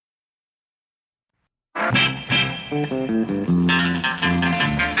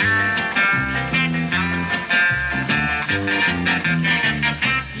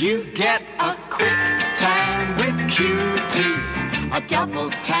You get a quick tan with QT, a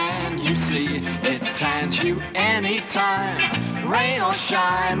double tan, you see, it tans you anytime, rain or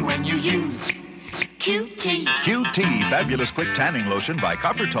shine when you use QT. QT Fabulous Quick Tanning Lotion by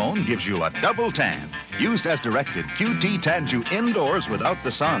Coppertone gives you a double tan. Used as directed, QT tans you indoors without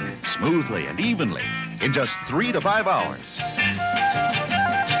the sun, smoothly and evenly, in just 3 to 5 hours.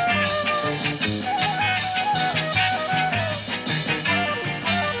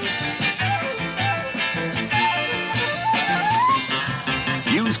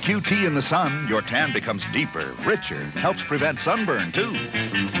 Use QT in the sun, your tan becomes deeper, richer, helps prevent sunburn, too.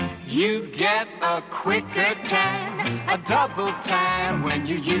 You get a quicker tan, a double tan when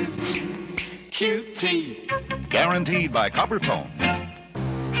you use QT. Guaranteed by Coppertone.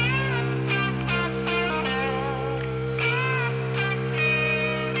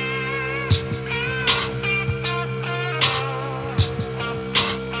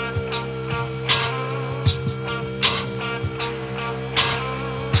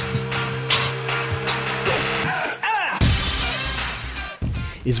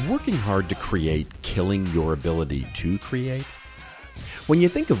 Is working hard to create killing your ability to create? When you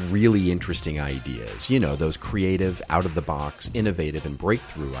think of really interesting ideas, you know, those creative, out-of-the-box, innovative, and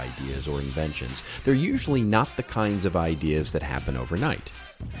breakthrough ideas or inventions, they're usually not the kinds of ideas that happen overnight.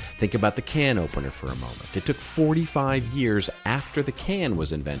 Think about the can opener for a moment. It took 45 years after the can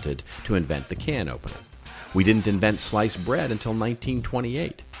was invented to invent the can opener. We didn't invent sliced bread until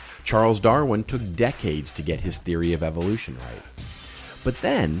 1928. Charles Darwin took decades to get his theory of evolution right. But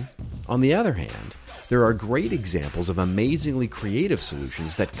then, on the other hand, there are great examples of amazingly creative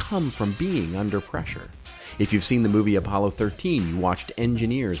solutions that come from being under pressure. If you've seen the movie Apollo 13, you watched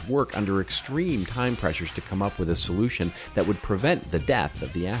engineers work under extreme time pressures to come up with a solution that would prevent the death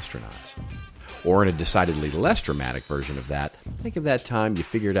of the astronauts. Or in a decidedly less dramatic version of that, think of that time you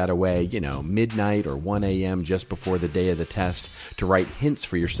figured out a way, midnight or 1 a.m. just before the day of the test to write hints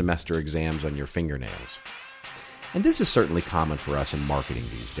for your semester exams on your fingernails. And this is certainly common for us in marketing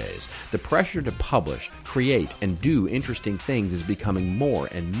these days. The pressure to publish, create, and do interesting things is becoming more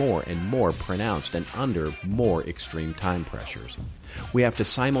and more and more pronounced and under more extreme time pressures. We have to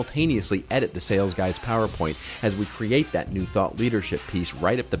simultaneously edit the sales guy's PowerPoint as we create that new thought leadership piece,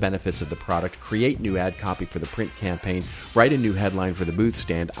 write up the benefits of the product, create new ad copy for the print campaign, write a new headline for the booth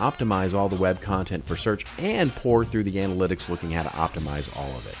stand, optimize all the web content for search, and pour through the analytics looking how to optimize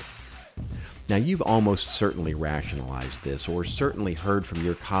all of it. Now, you've almost certainly rationalized this, or certainly heard from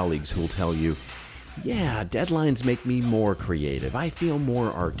your colleagues who'll tell you, yeah, deadlines make me more creative. I feel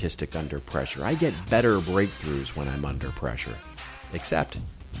more artistic under pressure. I get better breakthroughs when I'm under pressure. Except,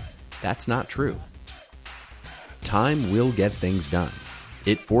 that's not true. Time will get things done.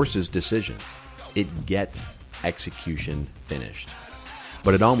 It forces decisions. It gets execution finished.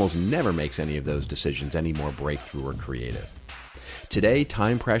 But it almost never makes any of those decisions any more breakthrough or creative. Today,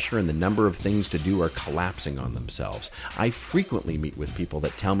 time pressure and the number of things to do are collapsing on themselves. I frequently meet with people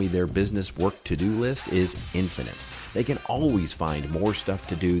that tell me their business work to-do list is infinite. They can always find more stuff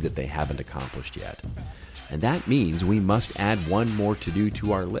to do that they haven't accomplished yet. And that means we must add one more to-do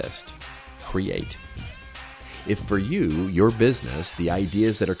to our list: create. If for you, your business, the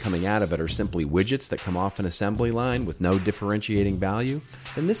ideas that are coming out of it are simply widgets that come off an assembly line with no differentiating value,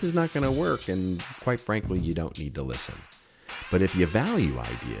 then this is not going to work, and quite frankly, you don't need to listen. But if you value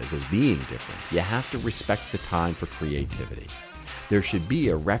ideas as being different, you have to respect the time for creativity. There should be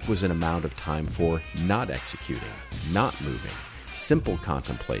a requisite amount of time for not executing, not moving, simple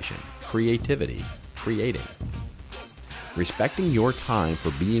contemplation, creativity, creating. Respecting your time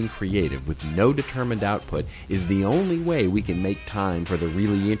for being creative with no determined output is the only way we can make time for the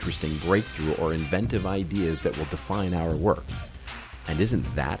really interesting breakthrough or inventive ideas that will define our work. And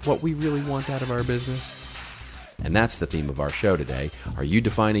isn't that what we really want out of our business? And that's the theme of our show today. Are you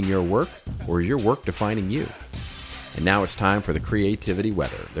defining your work, or is your work defining you? And now it's time for the creativity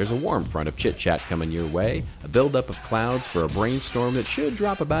weather. There's a warm front of chit-chat coming your way, a buildup of clouds for a brainstorm that should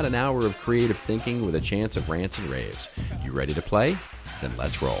drop about an hour of creative thinking with a chance of rants and raves. You ready to play? Then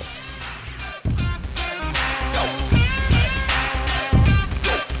let's roll.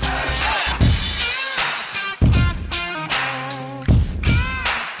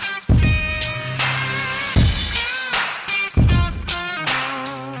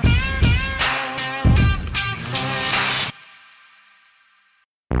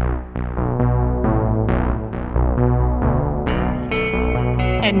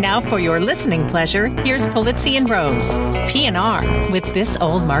 And now for your listening pleasure, here's Polizzi and Rose, PNR, with This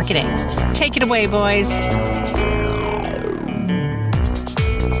Old Marketing. Take it away, boys.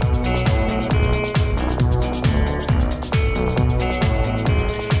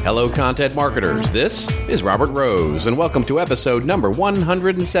 Hello, content marketers. This is Robert Rose, and welcome to episode number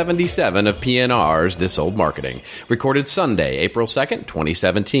 177 of PNR's This Old Marketing, recorded Sunday, April 2nd,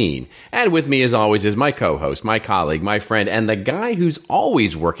 2017. And with me, as always, is my co-host, my colleague, my friend, and the guy who's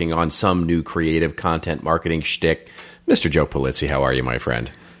always working on some new creative content marketing shtick, Mr. Joe Polizzi. How are you, my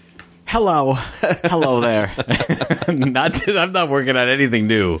friend? Hello. Hello there. I'm not working on anything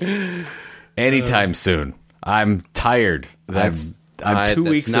new anytime soon. I'm tired. I'm 2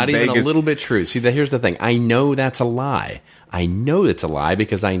 weeks in Vegas. Not even a little bit true. See, here's the thing. I know that's a lie. I know it's a lie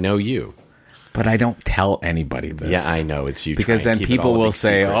because I know you. But I don't tell anybody this. Yeah, I know. It's you. Because then people will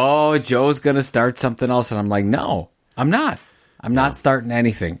say, oh, Joe's going to start something else. And I'm like, no, I'm not. I'm not starting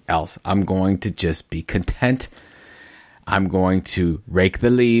anything else. I'm going to just be content. I'm going to rake the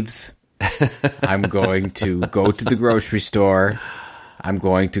leaves. I'm going to go to the grocery store. I'm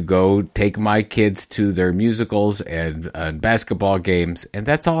going to go take my kids to their musicals and basketball games, and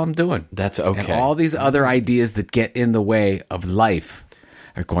that's all I'm doing. That's okay. And all these other ideas that get in the way of life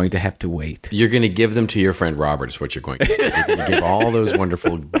are going to have to wait. You're going to give them to your friend Robert is what you're going to do. You're going to give all those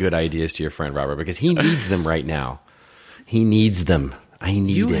wonderful, good ideas to your friend Robert because he needs them right now. He needs them. I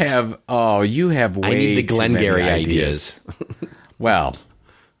need you it. You have way I need the Glengarry ideas. Well,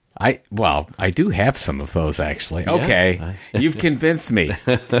 I do have some of those, actually. Yeah, okay, you've convinced me.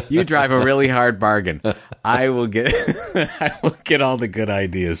 You drive a really hard bargain. I will get all the good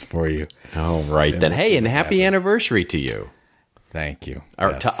ideas for you. All right, then. Hey, and happy anniversary to you. Thank you.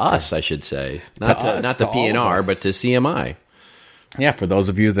 Or yes. To us, I should say. Not to PNR, but to CMI. Yeah, for those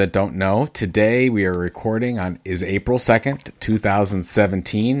of you that don't know, today we are recording is April 2nd,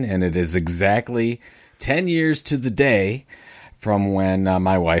 2017, and it is exactly 10 years to the day from when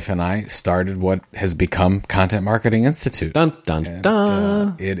my wife and I started what has become Content Marketing Institute. Dun, dun,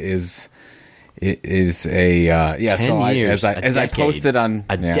 dun. It is a 10 so years, as I posted on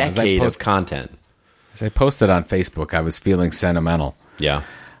a decade of content. As I posted on Facebook, I was feeling sentimental. Yeah.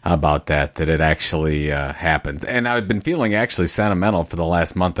 About that it actually happened. And I've been feeling actually sentimental for the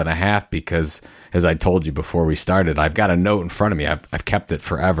last month and a half because, as I told you before we started, I've got a note in front of me. I've kept it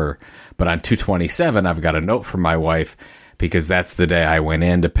forever. But on 2/27, I've got a note from my wife because that's the day I went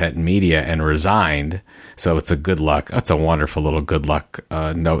into Penton Media and resigned. So it's a wonderful little good luck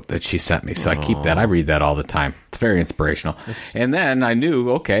note that she sent me. So I keep that. I read that all the time. It's very inspirational. And then I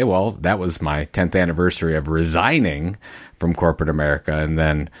knew, okay, well, that was my 10th anniversary of resigning from corporate America. And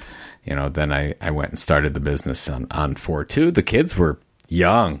then, I went and started the business on 4/2. The kids were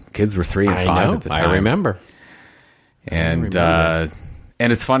young. Kids were 3 and 5 at the time. I remember. And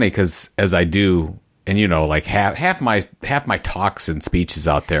it's funny because as I do, and like half my talks and speeches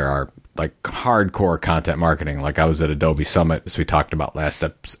out there are like hardcore content marketing. Like I was at Adobe Summit, as we talked about last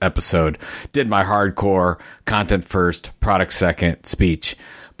episode, did my hardcore content first, product second speech.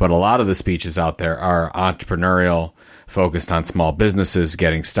 But a lot of the speeches out there are entrepreneurial, focused on small businesses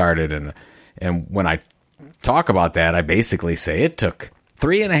getting started. And when I talk about that, I basically say it took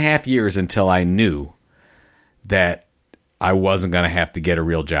 3.5 years until I knew that I wasn't going to have to get a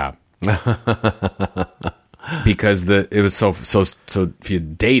real job. Because it was so if you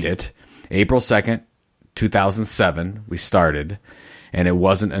date it, April 2nd, 2007, we started, and it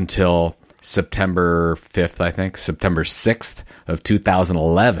wasn't until September 5th, I think, September 6th of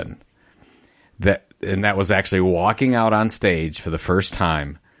 2011, that was actually walking out on stage for the first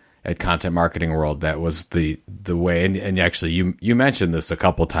time at Content Marketing World. That was the way, and actually you mentioned this a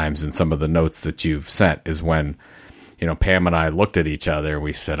couple times in some of the notes that you've sent, is when Pam and I looked at each other and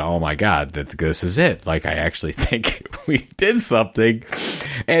we said, oh my God, this is it. Like, I actually think we did something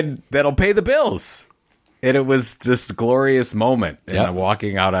and that'll pay the bills. And it was this glorious moment. Yep. And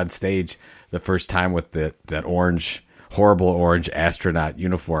walking out on stage the first time with that horrible orange astronaut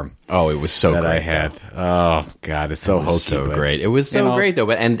uniform. Oh, it was so that great. I had. Oh God, it's so hokey. So great. It was so great though.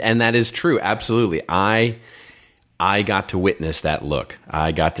 But and that is true. Absolutely. I got to witness that look.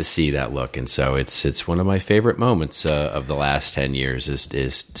 I got to see that look, and so it's one of my favorite moments of the last 10 years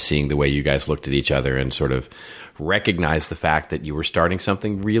is seeing the way you guys looked at each other and sort of recognized the fact that you were starting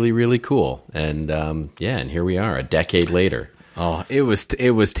something really, really cool. And and here we are, a decade later. Oh, it was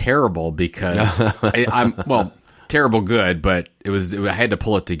terrible because I'm terrible good, but I had to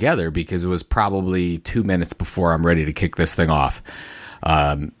pull it together because it was probably 2 minutes before I'm ready to kick this thing off.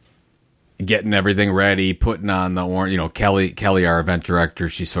 getting everything ready, putting on the orange. Kelly, our event director,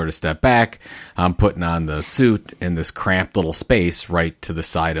 she sort of stepped back. I'm putting on the suit in this cramped little space right to the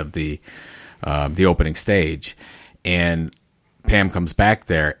side of the opening stage, and Pam comes back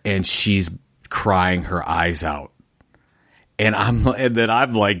there, and she's crying her eyes out. And then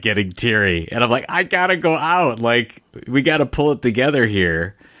I'm like getting teary, and I'm like, I gotta go out. Like, we gotta pull it together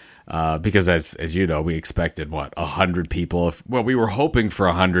here, because as you know, we expected 100 people. We were hoping for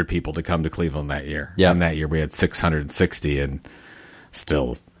 100 people to come to Cleveland that year. Yeah, and that year we had 660, and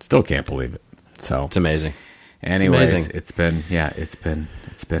still can't believe it. So it's amazing. Anyways, it's been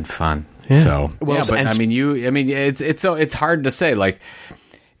fun. Yeah. So it's hard to say, like,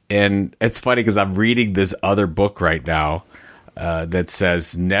 and it's funny because I'm reading this other book right now. That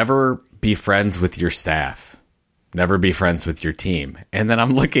says never be friends with your staff, never be friends with your team. And then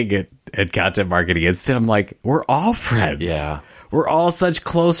I'm looking at Content Marketing Institute. I'm like, we're all friends. Yeah. We're all such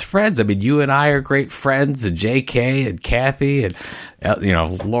close friends. I mean, you and I are great friends, and JK and Kathy and,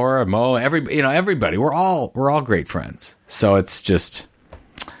 Laura, Mo, everybody, we're all great friends. So it's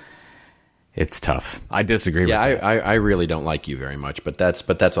tough. I disagree with that. I really don't like you very much, but that's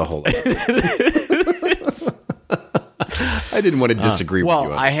a whole I didn't want to disagree with you.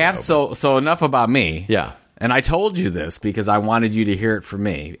 Well, I have so enough about me. Yeah. And I told you this because I wanted you to hear it from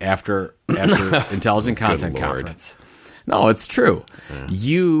me after Intelligent Content Conference. No, it's true. Yeah.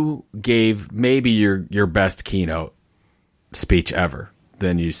 You gave maybe your best keynote speech ever.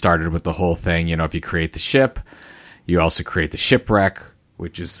 Then you started with the whole thing, if you create the ship, you also create the shipwreck,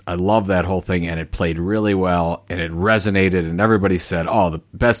 which is, I love that whole thing, and it played really well, and it resonated, and everybody said, the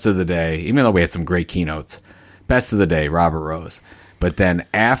best of the day, even though we had some great keynotes. Best of the day, Robert Rose. But then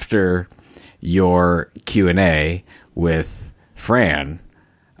after your Q&A with Fran,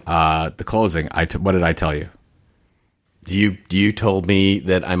 the closing, what did I tell you? You told me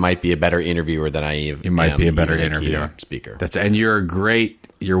that I might be a better interviewer than I am. You might be a better interviewer. Speaker. And you're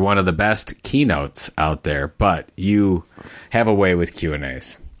one of the best keynotes out there, but you have a way with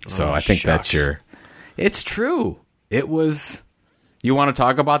Q&As. So I think that's it's true. It was, you want to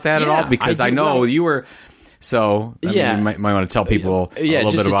talk about that at all? Because I know you were... So you might want to tell people a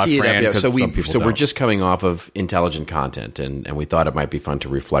little bit about Fran. So we're just coming off of Intelligent Content, and we thought it might be fun to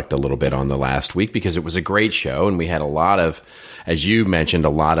reflect a little bit on the last week because it was a great show, and we had a lot of, as you mentioned, a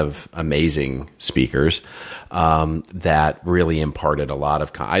lot of amazing speakers that really imparted a lot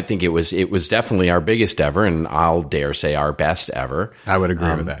of. I think it was definitely our biggest ever, and I'll dare say our best ever. I would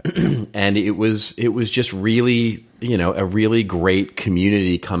agree with that. And it was just really a really great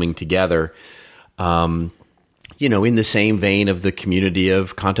community coming together. In the same vein of the community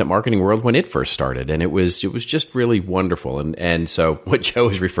of content marketing world when it first started. And it was just really wonderful. And so what Joe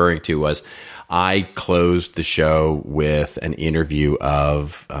was referring to was I closed the show with an interview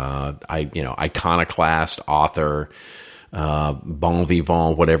of, iconoclast, author, bon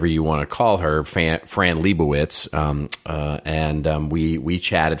vivant, whatever you want to call her, Fran Lebowitz. And we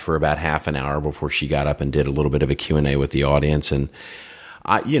chatted for about half an hour before she got up and did a little bit of a Q&A with the audience. And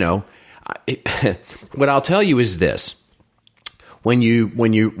what I'll tell you is this: when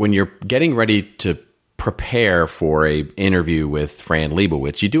you're getting ready to prepare for a interview with Fran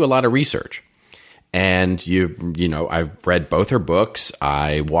Lebowitz, you do a lot of research, and I've read both her books.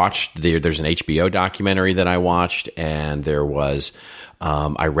 I watched there's an HBO documentary that I watched, and there was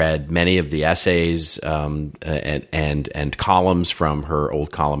I read many of the essays and columns from her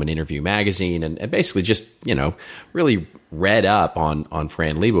old column in Interview magazine, and basically just really read up on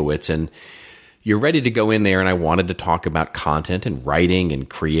Fran Lebowitz. And you're ready to go in there, and I wanted to talk about content and writing and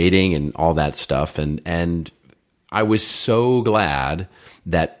creating and all that stuff. And I was so glad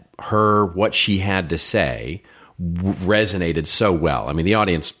that what she had to say resonated so well. I mean, the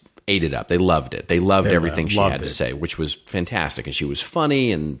audience ate it up. They loved it. They loved everything she had to say, which was fantastic. And she was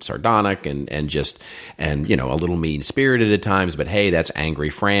funny and sardonic and a little mean spirited at times, but hey, that's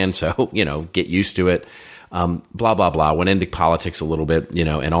angry Fran. So, get used to it. Blah, blah, blah. Went into politics a little bit,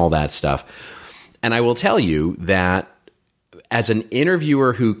 and all that stuff. And I will tell you that as an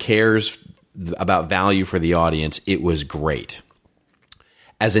interviewer who cares about value for the audience, it was great.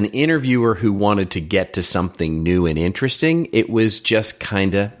 As an interviewer who wanted to get to something new and interesting, it was just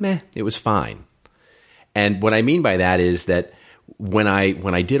kind of meh. It was fine. And what I mean by that is that when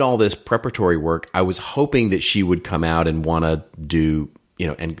I did all this preparatory work, I was hoping that she would come out and want to do,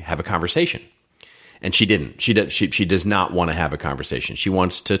 and have a conversation. And she didn't. She does not want to have a conversation. She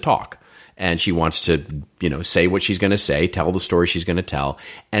wants to talk. And she wants to, say what she's going to say, tell the story she's going to tell.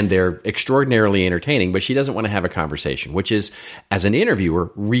 And they're extraordinarily entertaining, but she doesn't want to have a conversation, which is, as an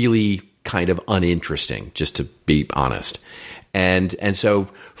interviewer, really kind of uninteresting, just to be honest. And so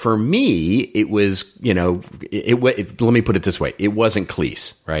for me, it was, let me put it this way. It wasn't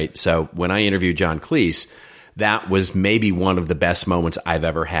Cleese, right? So when I interviewed John Cleese, that was maybe one of the best moments I've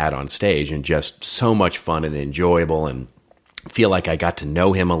ever had on stage, and just so much fun and enjoyable, and feel like I got to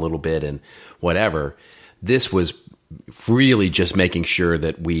know him a little bit and whatever. This was really just making sure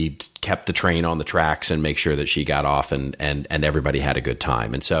that we kept the train on the tracks and make sure that she got off and everybody had a good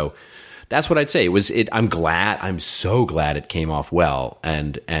time. And so that's what I'd say. I'm so glad it came off well,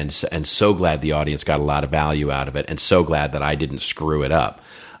 and so glad the audience got a lot of value out of it, and so glad that I didn't screw it up.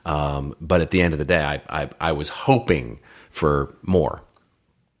 But at the end of the day, I was hoping for more.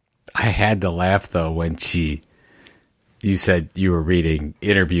 I had to laugh though when you said you were reading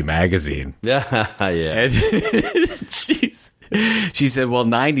Interview Magazine. Yeah. And she said, well,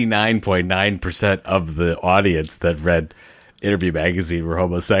 99.9% of the audience that read Interview Magazine were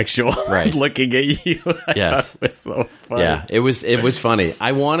homosexual. Right. Looking at you. Yes. It was so funny. Yeah, it was funny.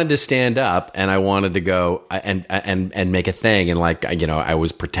 I wanted to stand up, and I wanted to go and make a thing, and I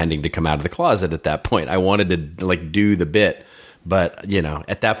was pretending to come out of the closet at that point. I wanted to do the bit. But,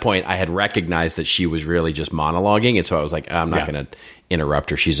 at that point, I had recognized that she was really just monologuing. And so I was like, I'm not going to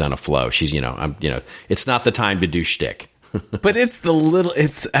interrupt her. She's on a flow. She's, it's not the time to do shtick. But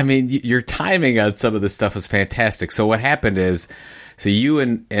your timing on some of this stuff was fantastic. So what happened is, you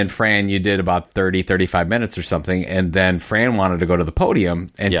and Fran, you did about 30, 35 minutes or something. And then Fran wanted to go to the podium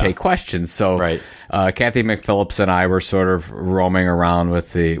and take questions. So right. Kathy McPhillips and I were sort of roaming around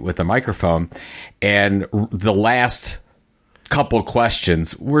with the microphone. And the last couple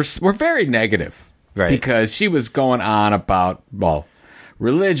questions were very negative, right? Because she was going on about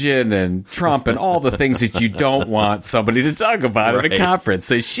religion and Trump and all the things that you don't want somebody to talk about at a conference.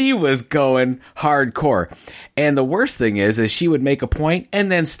 So she was going hardcore, and the worst thing is she would make a point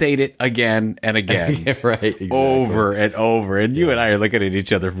and then state it again and again, right? Exactly. Over and over. And you and I are looking at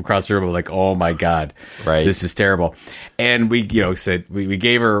each other from across the room like, oh my god, right? This is terrible. And we said we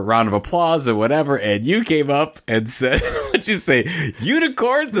gave her a round of applause or whatever, and you came up and said, what'd you say?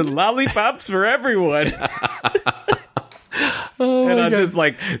 Unicorns and lollipops for everyone. And I'm just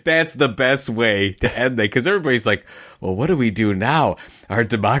like, that's the best way to end that, because everybody's like, well, what do we do now? Our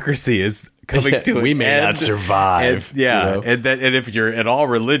democracy is coming to an end. We may not survive. And, and if you're at all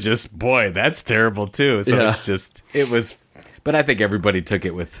religious, boy, that's terrible too. So but I think everybody took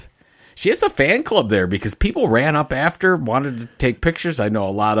it with. She has a fan club there because people ran up after, wanted to take pictures. I know a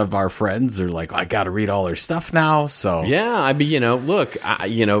lot of our friends are like, I got to read all her stuff now. So yeah, I mean, look,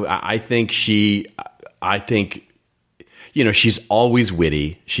 I think she's always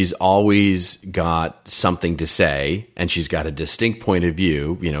witty. She's always got something to say, and she's got a distinct point of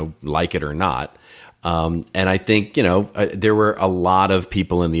view, like it or not. And I think, there were a lot of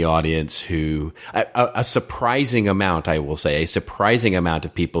people in the audience who, a surprising amount, I will say,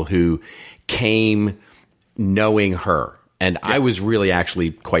 of people who came knowing her. And I was really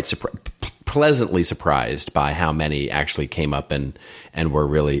actually quite pleasantly surprised by how many actually came up and were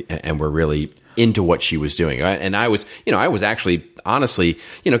really into what she was doing. And I was actually, honestly,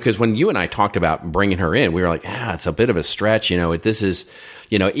 because when you and I talked about bringing her in, we were like, it's a bit of a stretch. This is,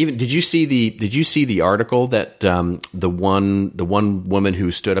 even, did you see the article that, the one woman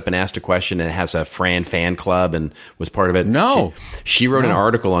who stood up and asked a question and has a Fran fan club and was part of it? No. She wrote an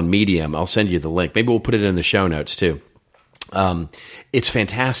article on Medium. I'll send you the link. Maybe we'll put it in the show notes too. It's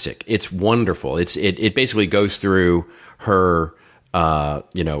fantastic. It's wonderful. It basically goes through her, her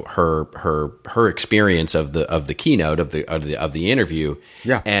experience of the keynote of the interview.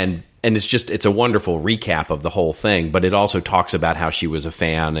 Yeah. And it's a wonderful recap of the whole thing, but it also talks about how she was a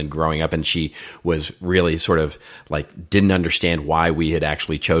fan and growing up, and she was really sort of like didn't understand why we had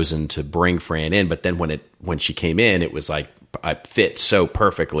actually chosen to bring Fran in. But then when she came in, it was like it fit so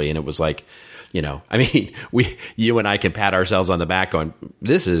perfectly, and it was like, you and I can pat ourselves on the back going,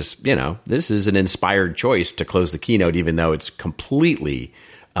 this is an inspired choice to close the keynote, even though it's completely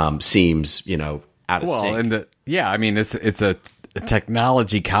seems, out of sync. It's a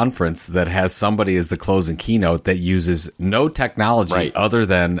technology conference that has somebody as the closing keynote that uses no technology other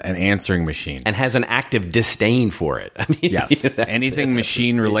than an answering machine. And has an active disdain for it. Yes. Anything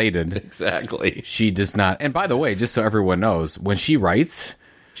machine related. Exactly. She does not. And by the way, just so everyone knows, when she writes,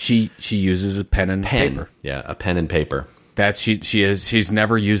 she uses a pen and paper. Yeah, a pen and paper. She's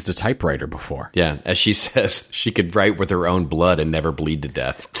never used a typewriter before. Yeah, as she says, she could write with her own blood and never bleed to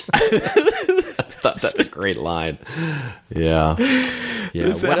death. I thought that's a great line. Yeah.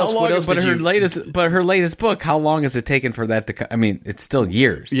 What else? Her latest book, how long has it taken for that to? It's still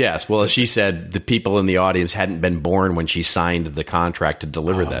years. Yes. Well, as she said, the people in the audience hadn't been born when she signed the contract to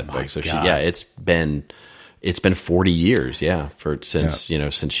deliver that book. So it's been It's been 40 years, since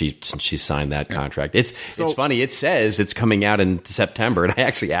she signed that contract. It's funny. It says it's coming out in September, and I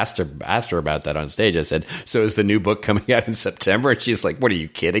actually asked her about that on stage. I said, "So is the new book coming out in September?" And she's like, "What, are you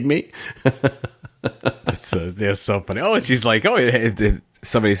kidding me?" That's so funny. Oh, she's like, "Oh,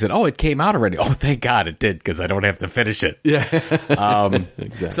 somebody said, oh, it came out already. Oh, thank God it did, because I don't have to finish it." Yeah.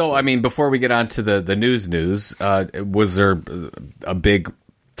 Exactly. So, I mean, before we get on to the news, was there a big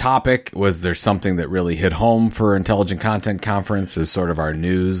topic? Was there something that really hit home for Intelligent Content Conference as sort of our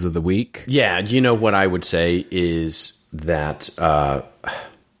news of the week? Yeah, you know what I would say is that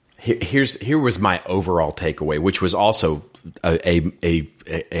here was my overall takeaway, which was also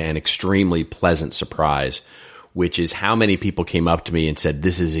an extremely pleasant surprise, which is how many people came up to me and said,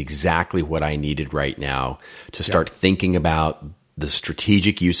 "This is exactly what I needed right now to start thinking about the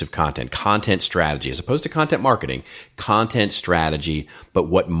strategic use of content strategy, as opposed to content marketing, content strategy, but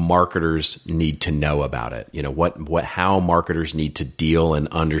what marketers need to know about it. You know, how marketers need to deal and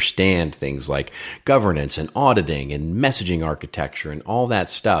understand things like governance and auditing and messaging architecture and all that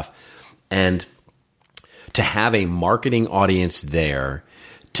stuff." And to have a marketing audience there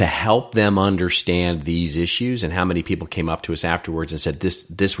to help them understand these issues, and how many people came up to us afterwards and said,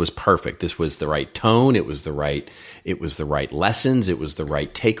 this was perfect. This was the right tone. It was the right lessons. It was the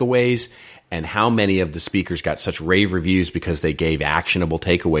right takeaways. And how many of the speakers got such rave reviews because they gave actionable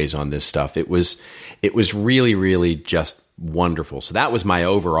takeaways on this stuff. It was really, really just wonderful. So that was my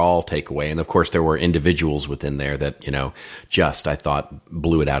overall takeaway. And of course, there were individuals within there that, I thought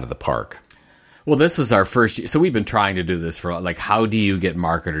blew it out of the park. Well, this was our first year. So we've been trying to do this for, like, how do you get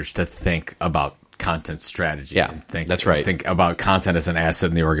marketers to think about content strategy? Yeah, and think, that's right. Think about content as an asset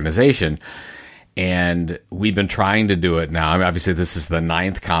in the organization. And we've been trying to do it now. I mean, obviously, this is the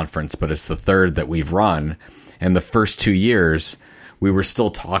 9th conference, but it's the 3rd that we've run. And the first 2 years, we were still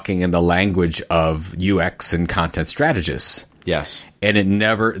talking in the language of UX and content strategists. Yes.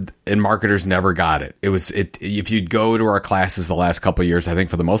 And marketers never got it. If you'd go to our classes the last couple of years, I think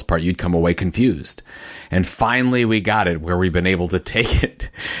for the most part, you'd come away confused. And finally we got it where we've been able to take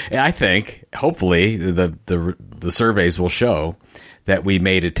it. And I think, hopefully, the surveys will show that we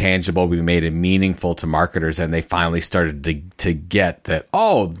made it tangible, we made it meaningful to marketers, and they finally started to get that,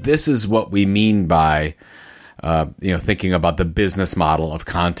 oh, this is what we mean by thinking about the business model of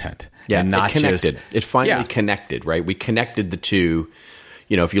content. Yeah, and not it connected. Just, it finally connected, right? We connected the two.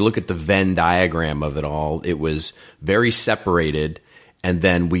 If you look at the Venn diagram of it all, it was very separated, and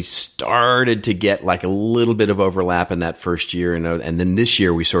then we started to get like a little bit of overlap in that first year, and then this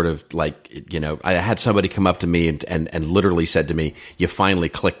year we sort of I had somebody come up to me and literally said to me, "You finally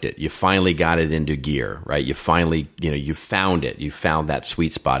clicked it. You finally got it into gear, right? You finally, you found it. You found that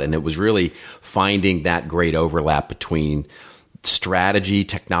sweet spot," and it was really finding that great overlap between strategy,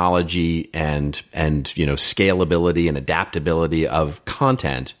 technology, and scalability and adaptability of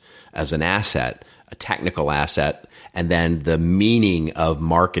content as an asset, a technical asset, and then the meaning of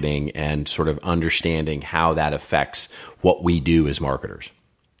marketing and sort of understanding how that affects what we do as marketers.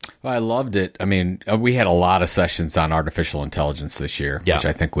 Well, I loved it. I mean, we had a lot of sessions on artificial intelligence this year, which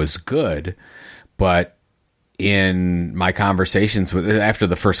I think was good, but in my conversations after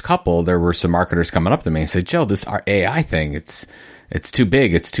the first couple, there were some marketers coming up to me and said, "Joe, this AI thing, it's too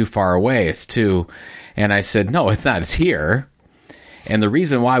big. It's too far away. And I said, "No, it's not. It's here." And the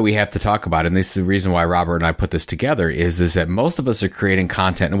reason why we have to talk about it, and this is the reason why Robert and I put this together, is that most of us are creating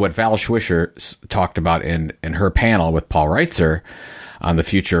content. And what Val Schwisher talked about in her panel with Paul Reitzer on the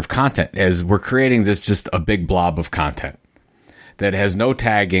future of content is we're creating this just a big blob of content that has no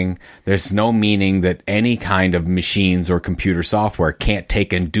tagging. There's no meaning that any kind of machines or computer software can't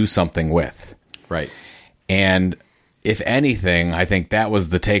take and do something with. Right. And if anything, I think that was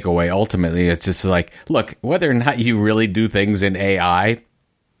the takeaway. Ultimately, it's just like, look, whether or not you really do things in AI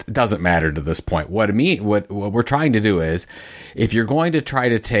doesn't matter to this point. What we're trying to do is, if you're going to try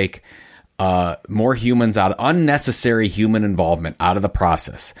to take more humans out, unnecessary human involvement out of the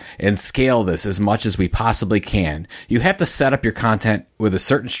process, and scale this as much as we possibly can, you have to set up your content with a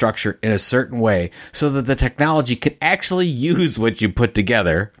certain structure in a certain way so that the technology can actually use what you put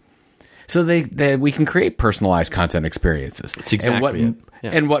together, so that we can create personalized content experiences. That's exactly it. Yeah.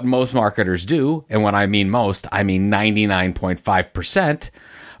 And what most marketers do, and when I mean most, I mean 99.5%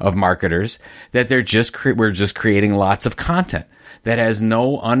 of marketers, that we're just creating lots of content that has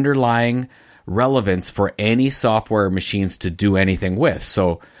no underlying relevance for any software or machines to do anything with.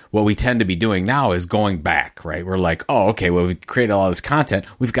 So what we tend to be doing now is going back, right? We're like, oh, okay, well, we created all this content.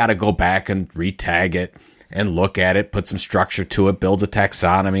 We've got to go back and re-tag it and look at it, put some structure to it, build a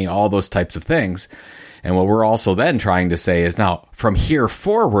taxonomy, all those types of things. And what we're also then trying to say is, now, from here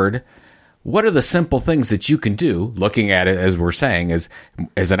forward, what are the simple things that you can do, looking at it, as we're saying, as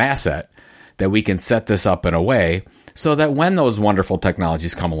an asset, that we can set this up in a way so that when those wonderful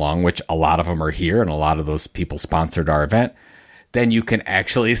technologies come along, which a lot of them are here and a lot of those people sponsored our event, then you can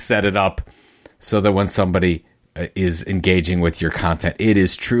actually set it up so that when somebody is engaging with your content, it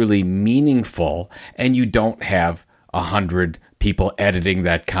is truly meaningful, and you don't have 100 people editing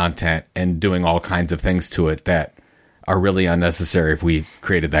that content and doing all kinds of things to it that are really unnecessary if we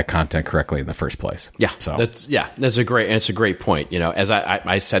created that content correctly in the first place. Yeah, so that's a great point. As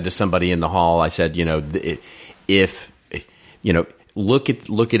I said to somebody in the hall, I said, if look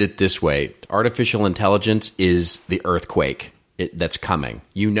at it this way: artificial intelligence is the earthquake that's coming.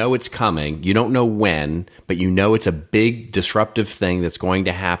 It's coming. You don't know when, but it's a big disruptive thing that's going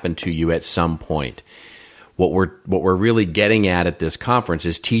to happen to you at some point. What we're really getting at this conference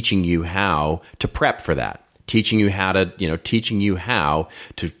is teaching you how to prep for that. Teaching you how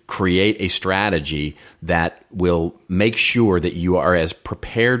to create a strategy that will make sure that you are as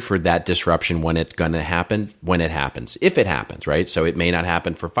prepared for that disruption when it's going to happen, when it happens, if it happens, right? So it may not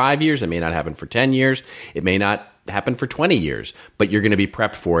happen for 5 years, it may not happen for 10 years, it may not happen for 20 years, but you're going to be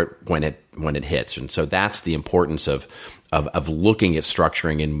prepped for it when it hits. And so that's the importance of looking at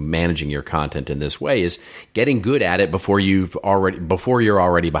structuring and managing your content in this way, is getting good at it before you're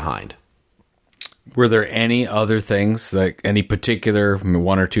already behind. Were there any other things, like any particular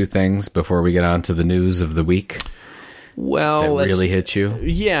one or two things before we get on to the news of the week? Well, that really hit you?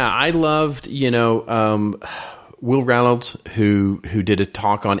 Yeah, I loved, Will Reynolds, who did a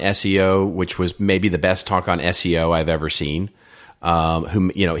talk on SEO, which was maybe the best talk on SEO I've ever seen.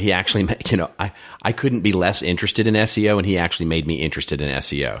 He actually, I couldn't be less interested in SEO, and he actually made me interested in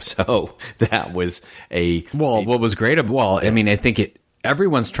SEO. So that was what was great. I mean, I think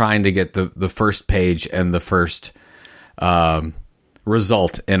everyone's trying to get the first page and the first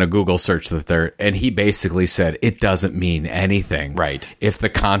result in a Google search and he basically said it doesn't mean anything, right, if the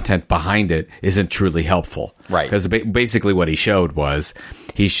content behind it isn't truly helpful, right? Because basically what he showed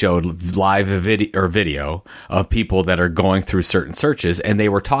live video of people that are going through certain searches, and they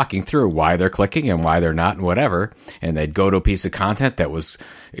were talking through why they're clicking and why they're not and whatever, and they'd go to a piece of content that was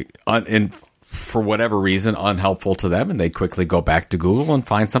for whatever reason unhelpful to them, and they'd quickly go back to Google and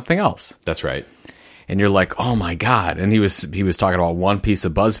find something else. That's right. And you're like, oh my God. And he was talking about one piece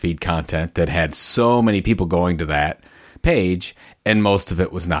of BuzzFeed content that had so many people going to that page, and most of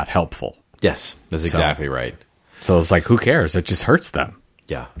it was not helpful. Yes, that's exactly right. So it's like, who cares? It just hurts them.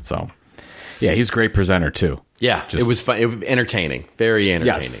 Yeah. So, yeah, he's a great presenter too. Yeah, it was fun. It was entertaining, very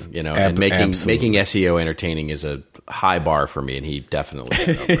entertaining. Yes, and making SEO entertaining is a high bar for me, and he definitely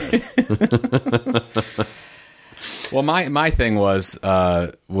did it. Well, my thing was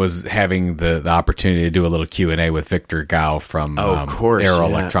having the opportunity to do a little Q&A with Victor Gao from of course, Aero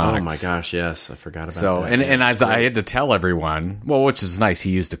yeah. Electronics. Oh my gosh, yes, I forgot about that. So, and as I had to tell everyone, which is nice,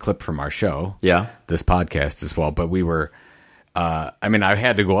 he used a clip from our show, this podcast as well. But we were, I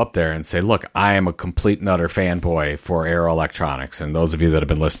had to go up there and say, look, I am a complete and utter fanboy for Aero Electronics, and those of you that have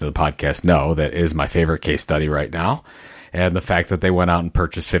been listening to the podcast know that is my favorite case study right now. And the fact that they went out and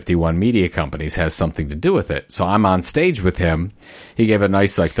purchased 51 media companies has something to do with it. So I'm on stage with him. He gave a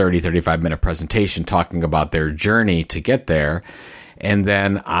nice 35-minute presentation talking about their journey to get there. And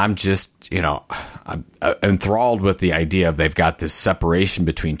then I'm just, I'm enthralled with the idea of they've got this separation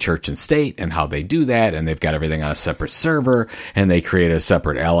between church and state and how they do that. And they've got everything on a separate server, and they create a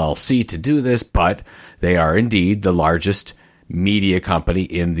separate LLC to do this. But they are indeed the largest media company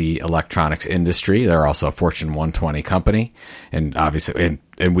in the electronics industry. They're also a Fortune 120 company, and obviously,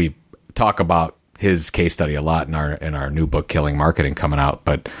 and we talk about his case study a lot in our new book, Killing Marketing, coming out.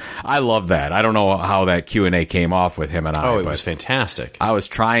 But I love that. I don't know how that Q&A came off with him and I. Oh, it was fantastic. I was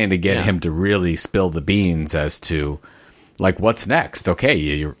trying to get him to really spill the beans as to what's next.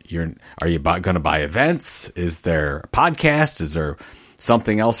 Okay, are you going to buy events? Is there a podcast? Is there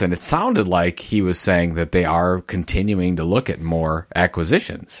something else? And it sounded like he was saying that they are continuing to look at more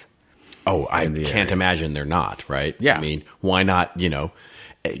acquisitions. Oh, I can't imagine they're not, right? Yeah. I mean, why not,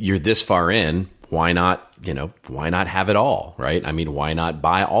 you're this far in, why not have it all, right? I mean, why not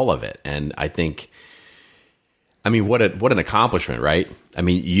buy all of it? And I think, what an accomplishment, right? I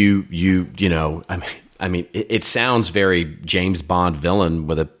mean, it sounds very James Bond villain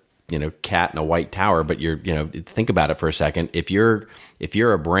with a cat in a white tower, but think about it for a second. If you're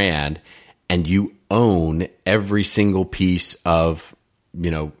a brand and you own every single piece of,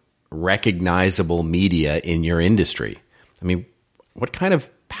 recognizable media in your industry, what kind of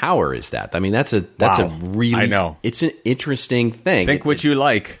power is that? I mean, that's a really, I know, it's an interesting thing. Think what you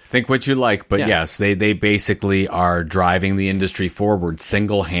like, but yes, they basically are driving the industry forward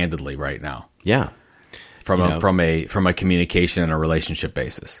single-handedly right now. Yeah. From a communication and a relationship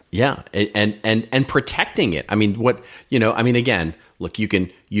basis. Yeah. And protecting it. I mean, again, look, you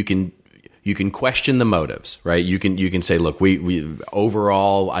can question the motives, right? You can say, look, we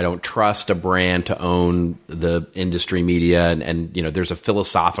overall, I don't trust a brand to own the industry media, and there's a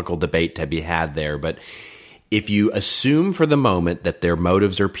philosophical debate to be had there. But if you assume for the moment that their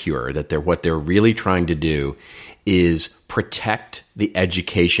motives are pure, that what they're really trying to do is protect the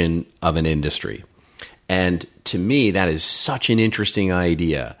education of an industry, and to me, that is such an interesting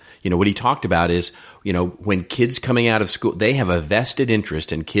idea. What he talked about is, when kids coming out of school, they have a vested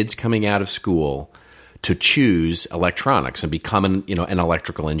interest in kids coming out of school to choose electronics and become an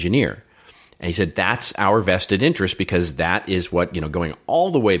electrical engineer. And he said, that's our vested interest because that is what, going all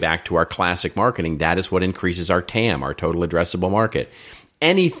the way back to our classic marketing, that is what increases our TAM, our total addressable market.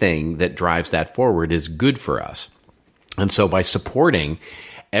 Anything that drives that forward is good for us. And so by supporting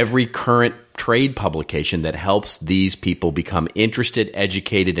every current trade publication that helps these people become interested,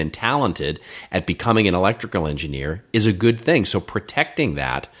 educated, and talented at becoming an electrical engineer is a good thing. So protecting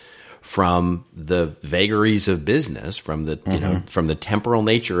that from the vagaries of business, from the from the temporal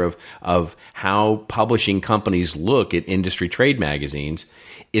nature of how publishing companies look at industry trade magazines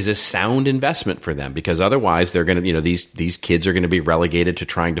is a sound investment for them, because otherwise they're going to, these kids are going to be relegated to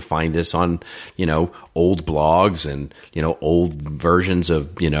trying to find this on, old blogs and, old versions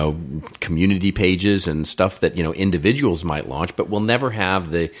of, community pages and stuff that, individuals might launch, but will never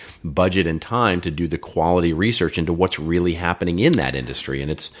have the budget and time to do the quality research into what's really happening in that industry. And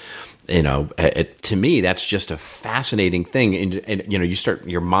it's, to me, that's just a fascinating thing. And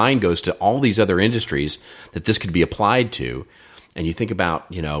your mind goes to all these other industries that this could be applied to. And you think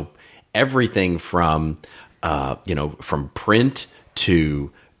about, everything from print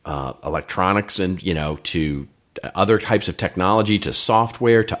to electronics and, to other types of technology, to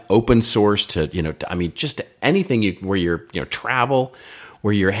software, to open source, to, just anything where you're, travel,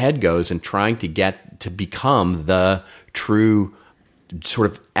 where your head goes and trying to get to become the true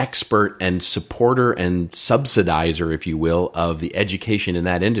sort of expert and supporter and subsidizer, if you will, of the education in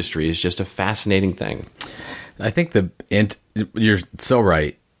that industry is just a fascinating thing. I think you're so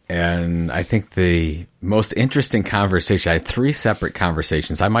right. And I think the most interesting conversation, I had 3 separate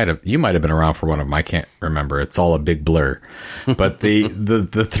conversations. You might have been around for one of them. I can't remember. It's all a big blur. But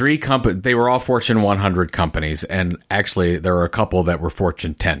the 3 companies, they were all Fortune 100 companies. And actually there were a couple that were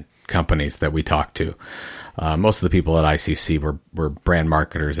Fortune 10 companies that we talked to. Most of the people at ICC were brand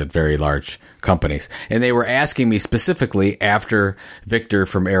marketers at very large companies. And they were asking me specifically after Victor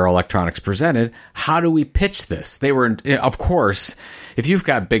from Aero Electronics presented, how do we pitch this? They were, of course, if you've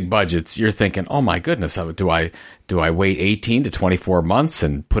got big budgets, you're thinking, oh my goodness, do I wait 18 to 24 months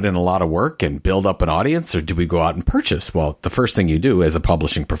and put in a lot of work and build up an audience, or do we go out and purchase? Well, the first thing you do as a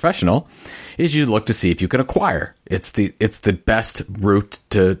publishing professional is you look to see if you can acquire. It's the best route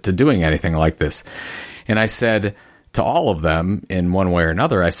to doing anything like this. And I said to all of them in one way or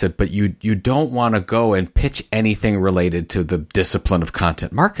another, I said, but you don't want to go and pitch anything related to the discipline of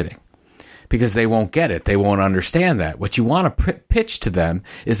content marketing, because they won't get it. They won't understand that. What you want to pitch to them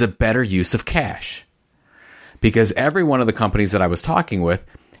is a better use of cash, because every one of the companies that I was talking with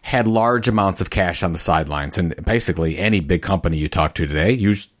had large amounts of cash on the sidelines. And basically any big company you talk to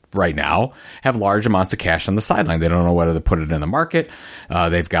today, right now, have large amounts of cash on the sideline. They don't know whether to put it in the market.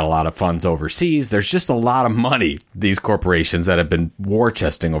 They've got a lot of funds overseas. There's just a lot of money, these corporations that have been war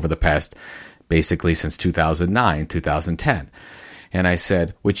chesting over the past, basically since 2009, 2010. And I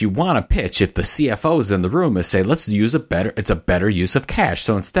said, what you want to pitch, if the CFO's in the room, is say, let's use it's a better use of cash.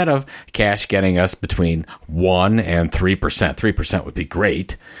 So instead of cash getting us between 1 and 3%, 3% would be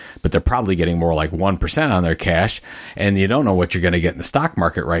great, but they're probably getting more like 1% on their cash, and you don't know what you're going to get in the stock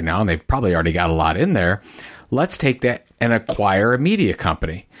market right now, and they've probably already got a lot in there. Let's take that and acquire a media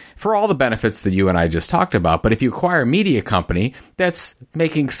company for all the benefits that you and I just talked about. But if you acquire a media company that's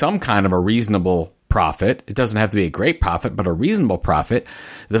making some kind of a reasonable profit, it doesn't have to be a great profit, but a reasonable profit,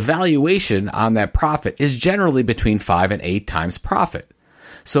 the valuation on that profit is generally between 5 and 8 times profit.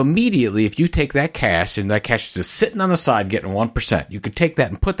 So immediately, if you take that cash, and that cash is just sitting on the side getting 1%, you could take that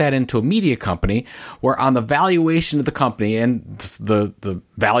and put that into a media company where on the valuation of the company and the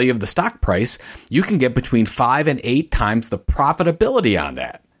value of the stock price, you can get between 5 and 8 times the profitability on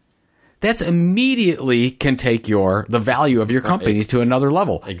that. that's immediately can take the value of your company to another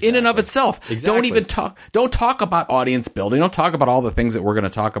level in and of itself. Exactly. Don't talk about audience building. Don't talk about all the things that we're going to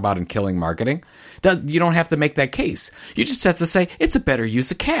talk about in Killing Marketing. You don't have to make that case. You just have to say it's a better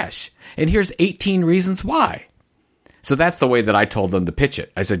use of cash. And here's 18 reasons why. So that's the way that I told them to pitch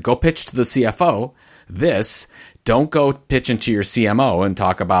it. I said, go pitch to the CFO this. Don't go pitching to your CMO and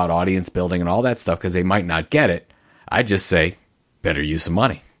talk about audience building and all that stuff because they might not get it. I just say, better use of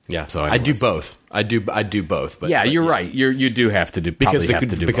money. Yeah, so I do both. I do both. But you're right. You do have to do because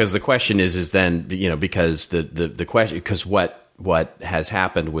both. The question is then because the question because what has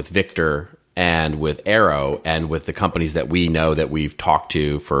happened with Victor and with Arrow and with the companies that we know that we've talked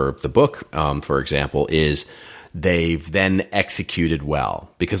to for the book, for example, is they've then executed well.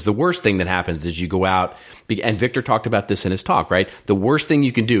 Because the worst thing that happens is you go out, and Victor talked about this in his talk, right? The worst thing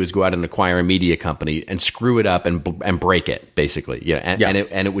you can do is go out and acquire a media company and screw it up and break it, basically.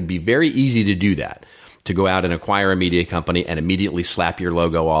 And it would be very easy to do that, to go out and acquire a media company and immediately slap your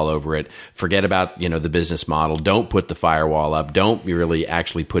logo all over it. Forget about the business model. Don't put the firewall up. Don't really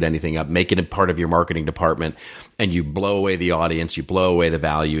actually put anything up. Make it a part of your marketing department, and you blow away the audience, you blow away the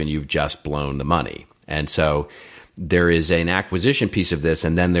value, and you've just blown the money. And so there is an acquisition piece of this,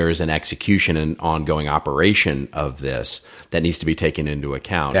 and then there is an execution and ongoing operation of this that needs to be taken into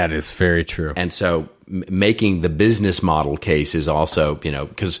account. That is very true. And so making the business model case is also,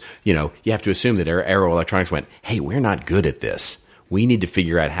 because, you have to assume that Arrow Electronics went, hey, we're not good at this. We need to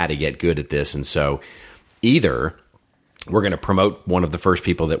figure out how to get good at this. And so either we're going to promote one of the first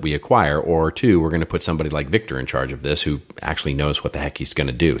people that we acquire, or two, we're going to put somebody like Victor in charge of this who actually knows what the heck he's going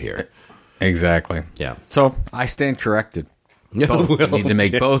to do here. Exactly. Yeah. So I stand corrected. Both. You need to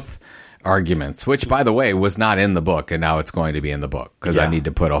make both arguments, which, by the way, was not in the book, and now it's going to be in the book because I need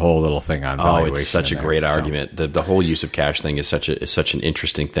to put a whole little thing on valuation. Oh, it's such a great argument. The whole use of cash thing is such an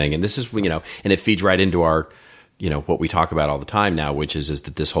interesting thing, and this is and it feeds right into our what we talk about all the time now, which is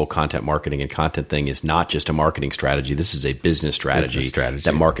that this whole content marketing and content thing is not just a marketing strategy. This is a business strategy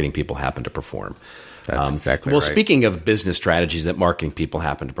that marketing people happen to perform. That's exactly well, right. Speaking of business strategies that marketing people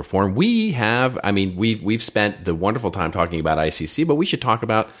happen to perform, we've spent the wonderful time talking about ICC, but we should talk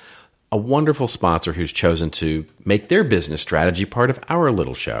about a wonderful sponsor who's chosen to make their business strategy part of our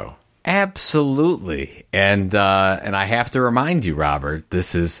little show. Absolutely. And I have to remind you, Robert,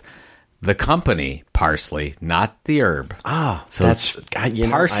 this is the company Parsley, not the herb. So that's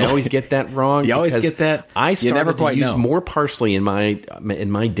parsley. I always get that wrong. You always get that. I started never quite to use know. more parsley in my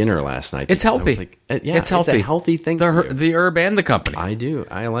dinner last night. It's healthy. It's healthy. It's a healthy thing. The herb and the company. I do.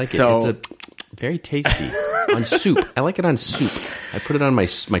 I like it. So, it's very tasty on soup. I like it on soup. I put it on my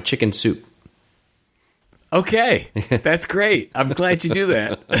chicken soup. Okay, that's great. I'm glad you do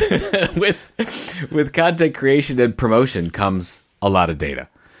that. With content creation and promotion comes a lot of data.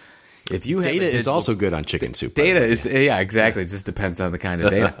 If you have data is also good on chicken soup. Data is exactly. It just depends on the kind of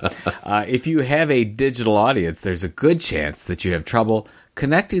data. If you have a digital audience, there's a good chance that you have trouble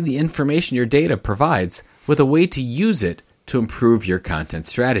connecting the information your data provides with a way to use it to improve your content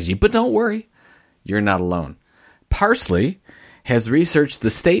strategy. But don't worry, you're not alone. Parsley has researched the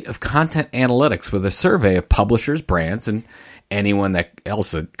state of content analytics with a survey of publishers, brands, and anyone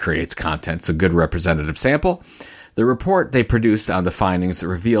else that creates content. It's a good representative sample. The report they produced on the findings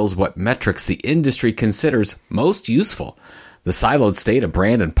reveals what metrics the industry considers most useful. The siloed state of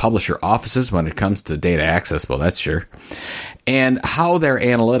brand and publisher offices when it comes to data access, well, that's sure. And how their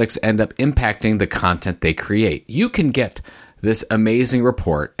analytics end up impacting the content they create. You can get this amazing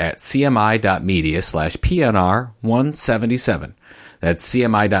report at cmi.media/PNR177. That's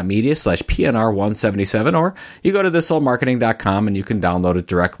cmi.media/PNR177, or you go to thisoldmarketing.com and you can download it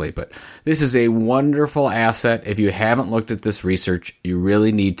directly. But this is a wonderful asset. If you haven't looked at this research, you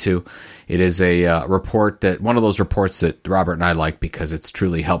really need to. It is a report one of those reports that Robert and I like because it's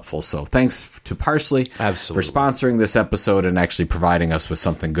truly helpful. So thanks to Parsley for sponsoring this episode and actually providing us with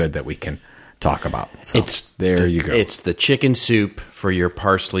something good that we can talk about. So you go. It's the chicken soup for your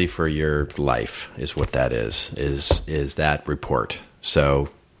parsley for your life is what that is that report. So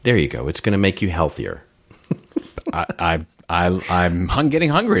there you go. It's going to make you healthier. I'm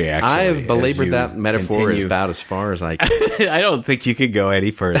getting hungry, actually. I have belabored that metaphor about as far as I can. I don't think you could go any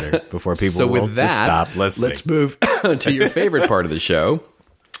further before people will just stop listening. Let's move to your favorite part of the show,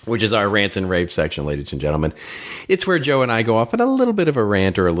 which is our rants and raves section, ladies and gentlemen. It's where Joe and I go off on a little bit of a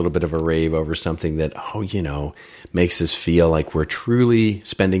rant or a little bit of a rave over something that, makes us feel like we're truly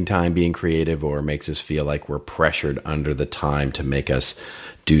spending time being creative, or makes us feel like we're pressured under the time to make us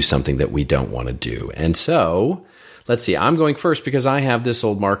do something that we don't want to do. And so, let's see, I'm going first because I have This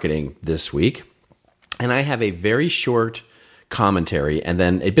Old Marketing this week, and I have a very short commentary, and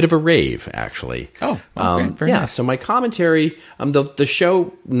then a bit of a rave, actually. Oh, okay. Very nice. So my commentary, the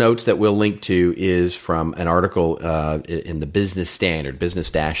show notes that we'll link to is from an article in the Business Standard,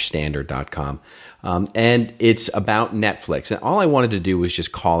 business-standard.com, and it's about Netflix. And all I wanted to do was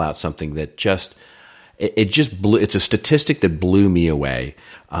just call out something that it's a statistic that blew me away,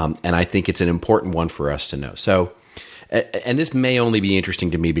 and I think it's an important one for us to know. So, and this may only be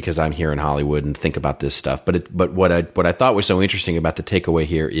interesting to me because I'm here in Hollywood and think about this stuff. But what I thought was so interesting about the takeaway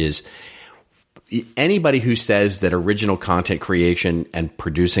here is anybody who says that original content creation and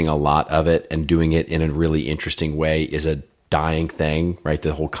producing a lot of it and doing it in a really interesting way is a dying thing, right?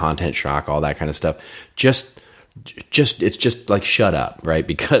 The whole content shock, all that kind of stuff. It's just like, shut up, right?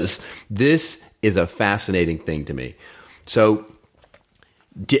 Because this is a fascinating thing to me. So,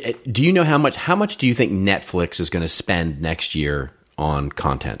 do you know how much do you think Netflix is going to spend next year on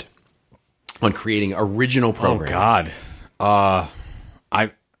content, on creating original programming? Oh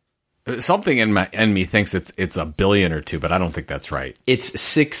God, something in me thinks it's $1 billion or $2 billion, but I don't think that's right. It's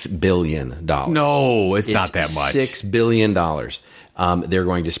 $6 billion. No, it's not that much. $6 billion. They're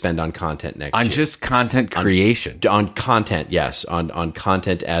going to spend on content next year. On just content creation. On content, yes. On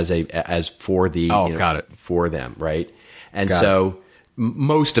content as for the got it. For them, right? And so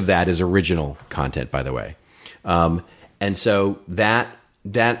most of that is original content, by the way. And so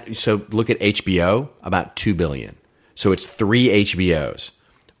so look at HBO, about $2 billion. So it's 3 HBOs.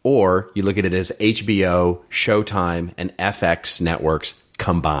 Or you look at it as HBO, Showtime, and FX networks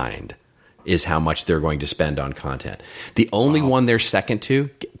combined is how much they're going to spend on content. The only one they're second to,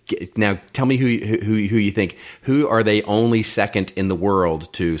 now tell me who you think, who are they only second in the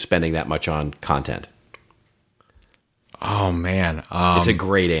world to spending that much on content? Oh, man. It's a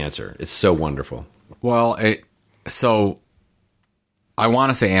great answer. It's so wonderful. Well, so I want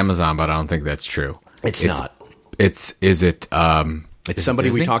to say Amazon, but I don't think that's true. It's not. Is it somebody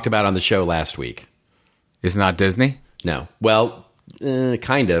Disney? We talked about on the show last week. It's not Disney? No. Well,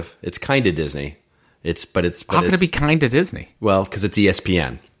 kind of. It's kind of Disney. How can it be kind of Disney? Well, because it's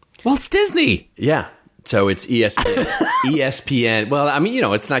ESPN. Well, it's Disney. Yeah. So it's ESPN. ESPN. Well, I mean,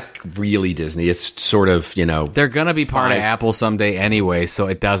 it's not really Disney. It's sort of, They're going to be part of Apple someday anyway, so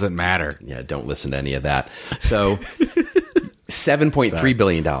it doesn't matter. Yeah, don't listen to any of that. So $7.3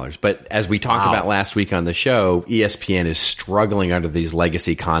 billion. But as we talked about last week on the show, ESPN is struggling under these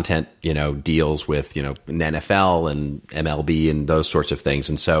legacy content, deals with, NFL and MLB and those sorts of things.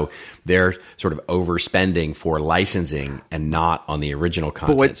 And so they're sort of overspending for licensing and not on the original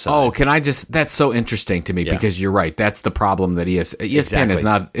content side. Oh, that's so interesting to me because you're right. That's the problem that ESPN is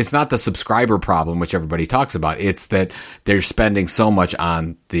not. It's not the subscriber problem, which everybody talks about. It's that they're spending so much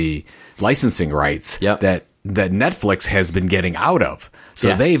on the licensing rights that Netflix has been getting out of. So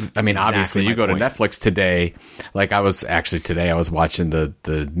obviously you go to Netflix today, like I was watching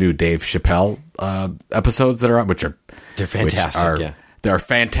the new Dave Chappelle episodes that are on, they're fantastic. They're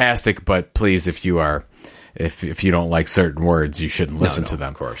fantastic, but please, if you don't like certain words, you shouldn't listen to them.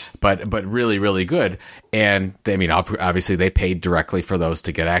 Of course. But really, really good. And obviously they paid directly for those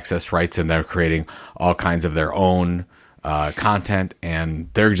to get access rights, and they're creating all kinds of their own content, and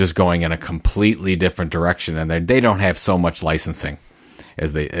they're just going in a completely different direction, and they don't have so much licensing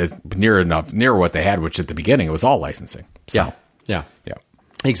as near what they had, which at the beginning it was all licensing. So, yeah,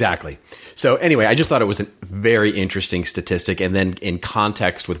 exactly. So anyway, I just thought it was a very interesting statistic, and then in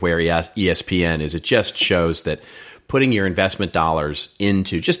context with where ESPN is, it just shows that putting your investment dollars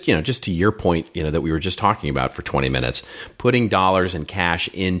into just to your point, that we were just talking about for 20 minutes, putting dollars and cash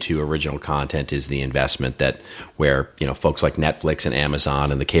into original content is the investment where folks like Netflix and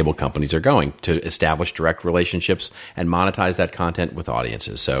Amazon and the cable companies are going to establish direct relationships and monetize that content with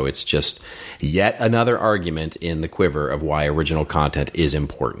audiences. So it's just yet another argument in the quiver of why original content is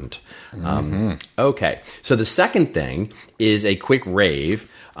important. Okay. So the second thing is a quick rave.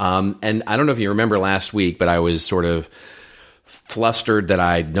 And I don't know if you remember last week, but I was sort of flustered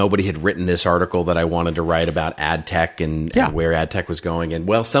that nobody had written this article that I wanted to write about ad tech and where ad tech was going. And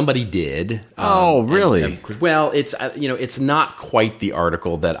somebody did. Oh, really? It's not quite the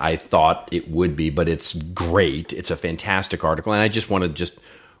article that I thought it would be, but it's great. It's a fantastic article. And I just want to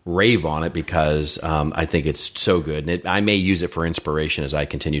rave on it because I think it's so good. And I may use it for inspiration as I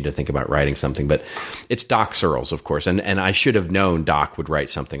continue to think about writing something. But it's Doc Searles, of course. And I should have known Doc would write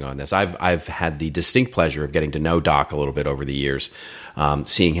something on this. I've had the distinct pleasure of getting to know Doc a little bit over the years,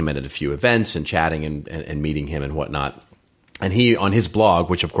 seeing him at a few events and chatting and meeting him and whatnot. And he, on his blog,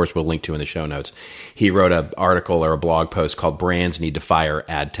 which of course we'll link to in the show notes, he wrote an article or a blog post called "Brands Need to Fire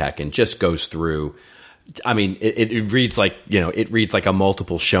Ad Tech," and just goes through I mean, it reads like, it reads like a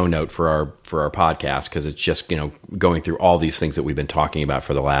multiple show note for our podcast, because it's just, going through all these things that we've been talking about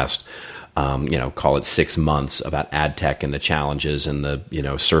for the last, call it 6 months, about ad tech and the challenges and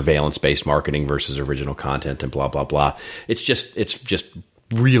the, surveillance-based marketing versus original content and blah, blah, blah. It's just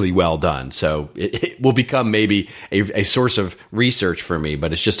really well done. So it will become maybe a source of research for me,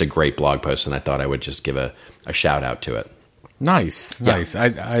 but it's just a great blog post, and I thought I would just give a shout out to it. Nice.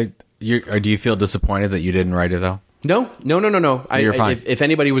 Do you feel disappointed that you didn't write it though? No. You're fine. If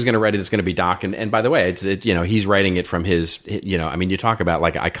anybody was going to write it, it's going to be Doc. And by the way, he's writing it from his, you talk about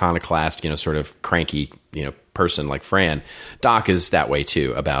like iconoclast, sort of cranky, person like Fran. Doc is that way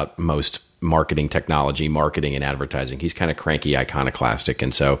too about most marketing technology, marketing and advertising. He's kind of cranky, iconoclastic.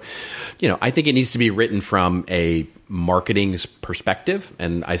 And so, I think it needs to be written from a marketing's perspective.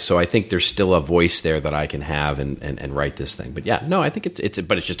 And I think there's still a voice there that I can have and write this thing. But yeah, no, I think it's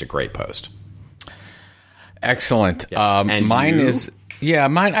just a great post. Excellent. Yeah. And mine you? is,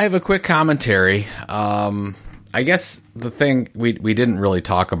 mine, I have a quick commentary. I guess the thing we didn't really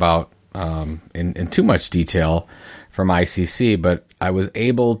talk about in too much detail from ICC, but I was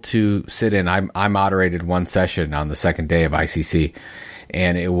able to sit in. I moderated one session on the second day of ICC,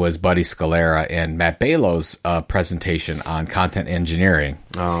 and it was Buddy Scalera and Matt Balo's presentation on content engineering.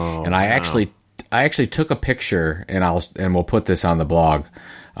 Oh, and I actually took a picture, and we'll put this on the blog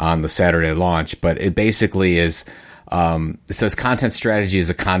on the Saturday launch. But it basically is. It says content strategy is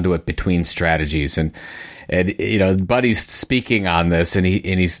a conduit between strategies, and Buddy's speaking on this, and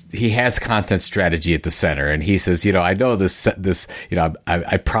he has content strategy at the center, and he says, I know this,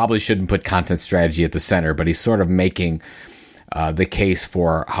 I probably shouldn't put content strategy at the center, but he's sort of making the case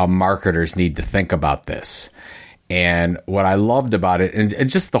for how marketers need to think about this. And what I loved about it, and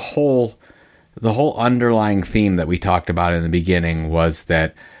just the whole underlying theme that we talked about in the beginning, was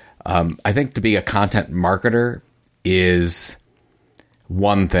that I think to be a content marketer is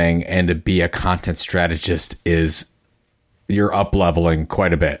one thing, and to be a content strategist is you're up leveling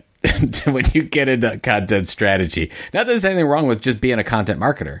quite a bit when you get into content strategy. Not that there's anything wrong with just being a content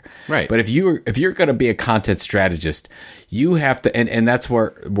marketer, right? But if you're going to be a content strategist, you have to, and that's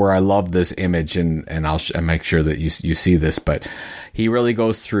where I love this image, and I'll make sure that you see this. But he really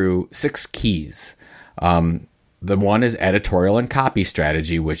goes through 6 keys. The one is editorial and copy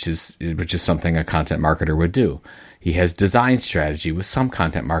strategy, which is something a content marketer would do. He has design strategy, which some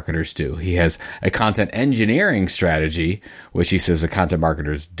content marketers do. He has a content engineering strategy, which he says the content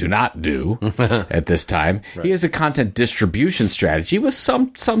marketers do not do at this time. Right. He has a content distribution strategy, which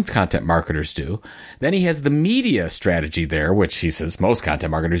some content marketers do. Then he has the media strategy there, which he says most content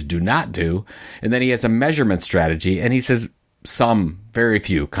marketers do not do. And then he has a measurement strategy, and he says very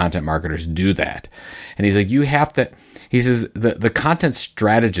few content marketers do that. And he's like, he says the content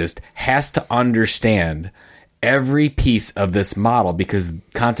strategist has to understand every piece of this model, because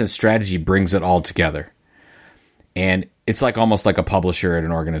content strategy brings it all together. And it's almost like a publisher at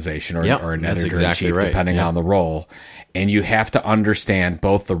an organization, or an editor-in-chief, depending on the role. And you have to understand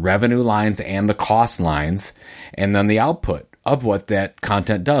both the revenue lines and the cost lines, and then the output of what that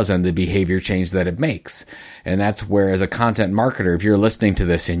content does and the behavior change that it makes. And that's where, as a content marketer, if you're listening to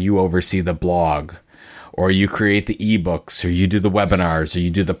this and you oversee the blog, or you create the ebooks, or you do the webinars, or you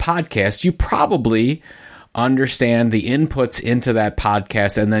do the podcast, you probably understand the inputs into that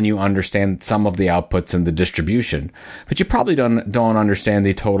podcast, and then you understand some of the outputs and the distribution. But you probably don't understand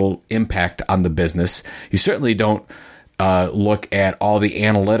the total impact on the business. You certainly don't look at all the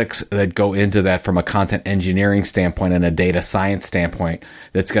analytics that go into that from a content engineering standpoint and a data science standpoint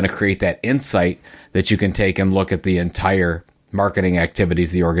that's going to create that insight that you can take and look at the entire marketing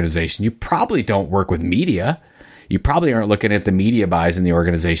activities of the organization. You probably don't work with media. You probably aren't looking at the media buys in the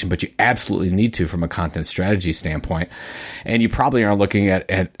organization, but you absolutely need to from a content strategy standpoint. And you probably aren't looking at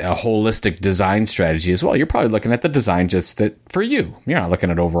a holistic design strategy as well. You're probably looking at the design just that for you. You're not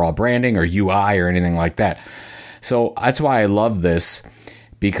looking at overall branding or UI or anything like that. So that's why I love this,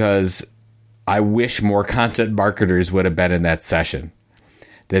 because I wish more content marketers would have been in that session,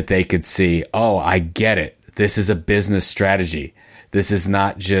 that they could see, oh, I get it. This is a business strategy. This is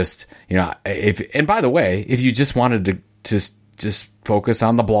not just, and by the way, if you just wanted to just focus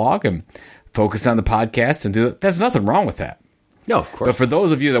on the blog and focus on the podcast and do it, there's nothing wrong with that. No, of course. But for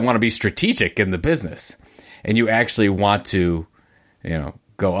those of you that want to be strategic in the business, and you actually want to,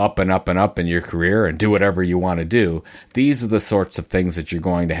 go up and up and up in your career and do whatever you want to do, these are the sorts of things that you're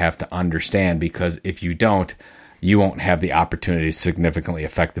going to have to understand, because if you don't, you won't have the opportunity to significantly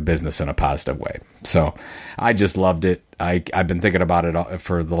affect the business in a positive way. So I just loved it. I've been thinking about it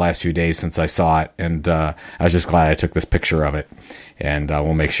for the last few days since I saw it, and I was just glad I took this picture of it, and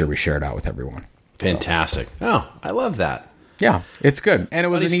we'll make sure we share it out with everyone. Fantastic. Oh, I love that. Yeah, it's good, and it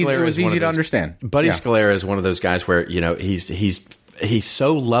was Buddy Scalera is one easy of to those- understand. Buddy Yeah. Scalera is one of those guys where he's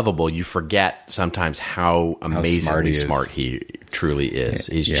so lovable you forget sometimes how amazingly smart he truly is.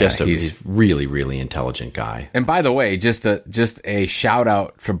 He's Yeah, just he's really, really intelligent guy. And by the way, just a shout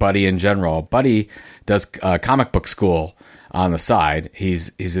out for Buddy in general. Buddy does comic book school on the side.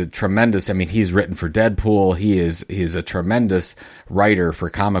 He's a tremendous. I mean, he's written for Deadpool. He is a tremendous writer for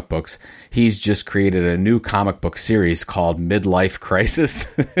comic books. He's just created a new comic book series called Midlife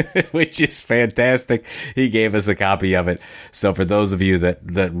Crisis, which is fantastic. He gave us a copy of it. So for those of you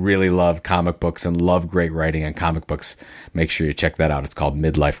that really love comic books and love great writing on comic books, make sure you check that out. It's called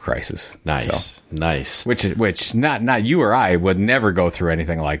Midlife Crisis. Nice, nice. Which not you or I would never go through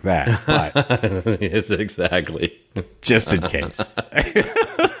anything like that, but Yes, exactly. just in case.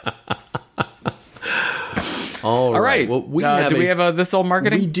 All right. Well, Do we have this old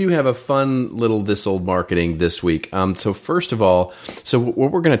marketing? We do have a fun little this old marketing this week. So first of all,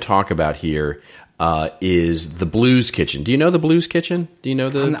 what we're going to talk about here is the Blues Kitchen. Do you know the Blues Kitchen? Do you know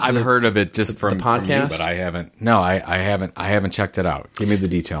I've heard of it just from podcast, you, but I haven't. No, I haven't checked it out. Give me the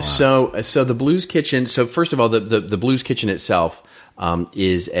detail on it. So the Blues Kitchen. So first of all, the Blues Kitchen itself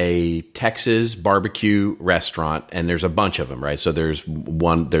is a Texas barbecue restaurant, and there's a bunch of them, right? So there's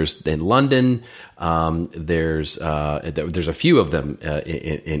in London. There's a few of them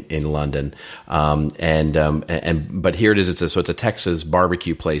in London, but here it is. It's a Texas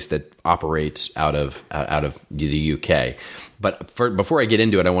barbecue place that operates out of the UK. But before I get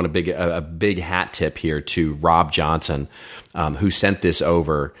into it, I want a big hat tip here to Rob Johnson, who sent this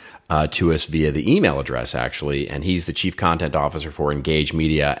over to us via the email address, actually, and he's the Chief Content Officer for Engage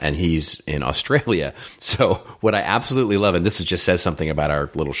Media, and he's in Australia. So what I absolutely love, and this just says something about our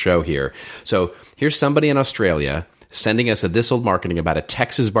little show here. So here's somebody in Australia sending us a This Old Marketing about a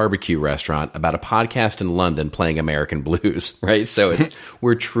Texas barbecue restaurant, about a podcast in London playing American blues, right? So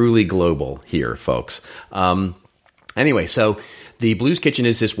we're truly global here, folks. Anyway, so the Blues Kitchen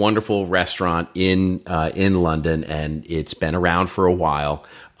is this wonderful restaurant in London, and it's been around for a while.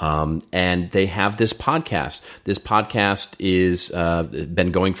 And they have this podcast. This podcast is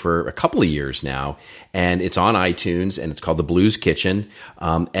been going for a couple of years now, and it's on iTunes, and it's called The Blues Kitchen.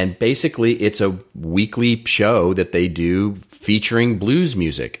 And basically, it's a weekly show that they do featuring blues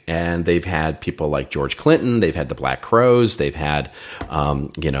music. And they've had people like George Clinton, they've had the Black Crowes, they've had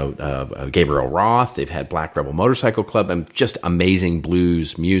Gabriel Roth, they've had Black Rebel Motorcycle Club, and just amazing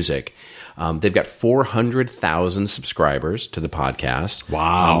blues music. They've got 400,000 subscribers to the podcast.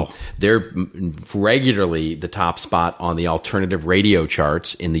 Wow. They're regularly the top spot on the alternative radio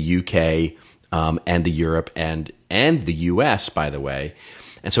charts in the UK and the Europe and the US, by the way.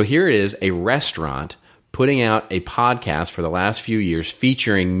 And so here it is, a restaurant putting out a podcast for the last few years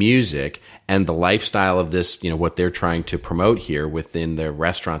featuring music and the lifestyle of this, what they're trying to promote here within the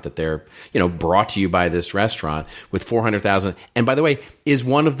restaurant that they're, brought to you by this restaurant with 400,000. And by the way, is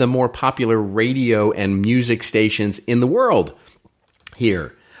one of the more popular radio and music stations in the world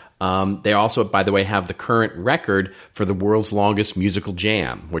here. They also, by the way, have the current record for the world's longest musical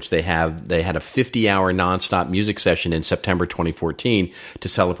jam, which they had a 50-hour nonstop music session in September 2014 to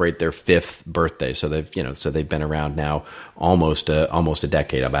celebrate their 5th birthday. So they've been around now almost a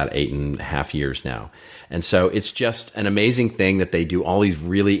decade, about 8.5 years now. And so it's just an amazing thing that they do all these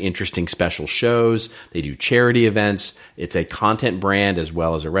really interesting special shows. They do charity events. It's a content brand as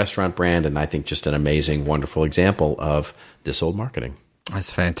well as a restaurant brand, and I think just an amazing, wonderful example of This Old Marketing.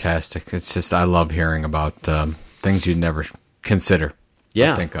 That's fantastic. It's just, I love hearing about things you'd never consider.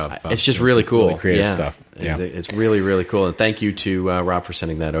 Yeah. Or think of. It's just really cool. Really creative stuff. Yeah. It's really, really cool. And thank you to Rob for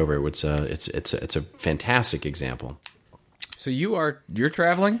sending that over. It's a fantastic example. So you're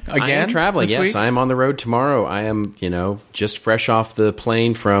traveling again? I am traveling, this yes. week? I am on the road tomorrow. I am, just fresh off the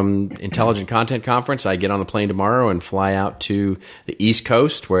plane from Intelligent Content Conference. I get on the plane tomorrow and fly out to the East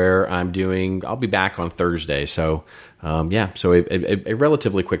Coast where I'll be back on Thursday. So, so a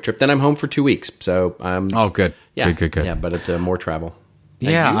relatively quick trip. Then I'm home for 2 weeks. So Oh, good. Yeah, Good. Yeah, but it's more travel.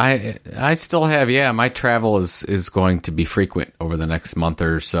 I still have, my travel is going to be frequent over the next month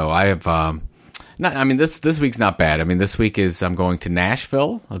or so. I have, this week's not bad. This week I'm going to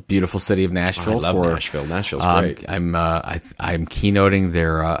Nashville, a beautiful city of Nashville. I love Nashville. Nashville's great. I'm keynoting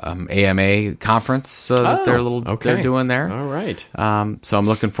their AMA conference that they're doing there. All right. So I'm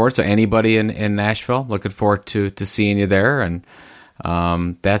looking forward to anybody in Nashville. Looking forward to seeing you there, and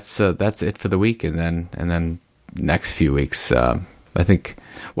that's it for the week. And then next few weeks, I think.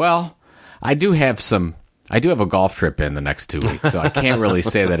 Well, I do have some I do have a golf trip in the next 2 weeks, so I can't really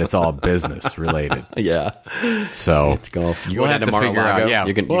say that it's all business related. Yeah. So it's golf. We'll have to figure out. Yeah,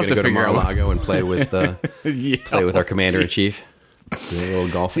 you're going to go to Mar-a-Lago and play with play with our commander in chief. Do a little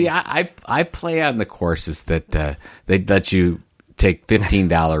golf. See, I play on the courses that they let you take $15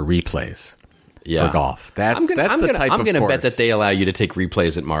 replays. Yeah. For golf. That's the type of course. I'm going to bet that they allow you to take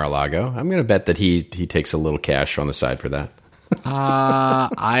replays at Mar-a-Lago. I'm going to bet that he takes a little cash on the side for that.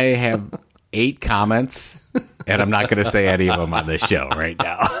 I have 8 comments, and I'm not going to say any of them on this show right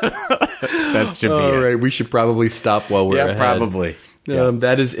now. That should be all it. right, we should probably stop while we're ahead. Probably.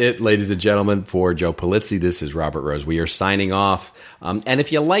 That is it, ladies and gentlemen, for Joe Polizzi. This is Robert Rose. We are signing off. And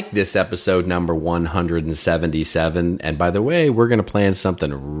if you like this episode number 177, and by the way, we're going to plan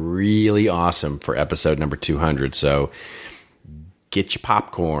something really awesome for episode number 200. So get your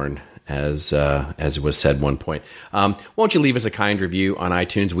popcorn, as was said one point. Won't you leave us a kind review on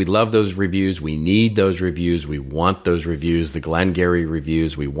iTunes? We love those reviews. We need those reviews. We want those reviews. The Glengarry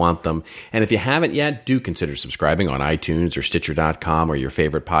reviews, we want them. And if you haven't yet, do consider subscribing on iTunes or Stitcher.com or your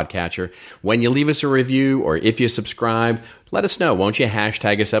favorite podcatcher. When you leave us a review or if you subscribe, let us know. Won't you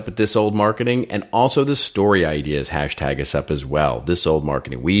hashtag us up at This Old Marketing? And also the story ideas, hashtag us up as well. This Old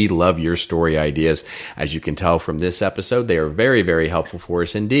Marketing. We love your story ideas. As you can tell from this episode, they are very, very helpful for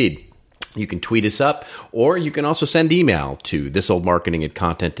us indeed. You can tweet us up, or you can also send email to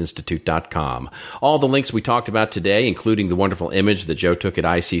thisoldmarketing@contentinstitute.com. All the links we talked about today, including the wonderful image that Joe took at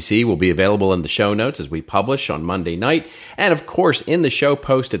ICC, will be available in the show notes as we publish on Monday night, and of course in the show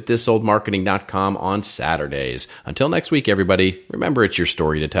post at thisoldmarketing.com on Saturdays. Until next week, everybody, remember it's your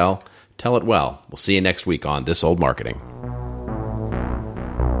story to tell. Tell it well. We'll see you next week on This Old Marketing.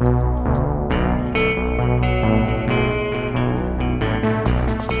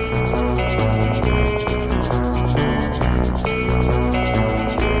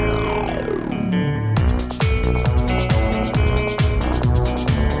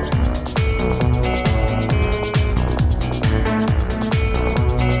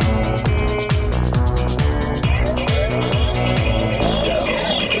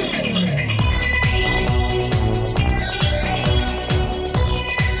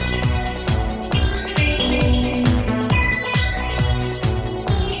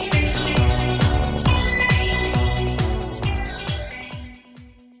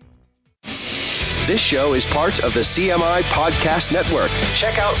 This show is part of the CMI Podcast Network.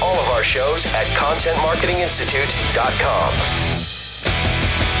 Check out all of our shows at ContentMarketingInstitute.com.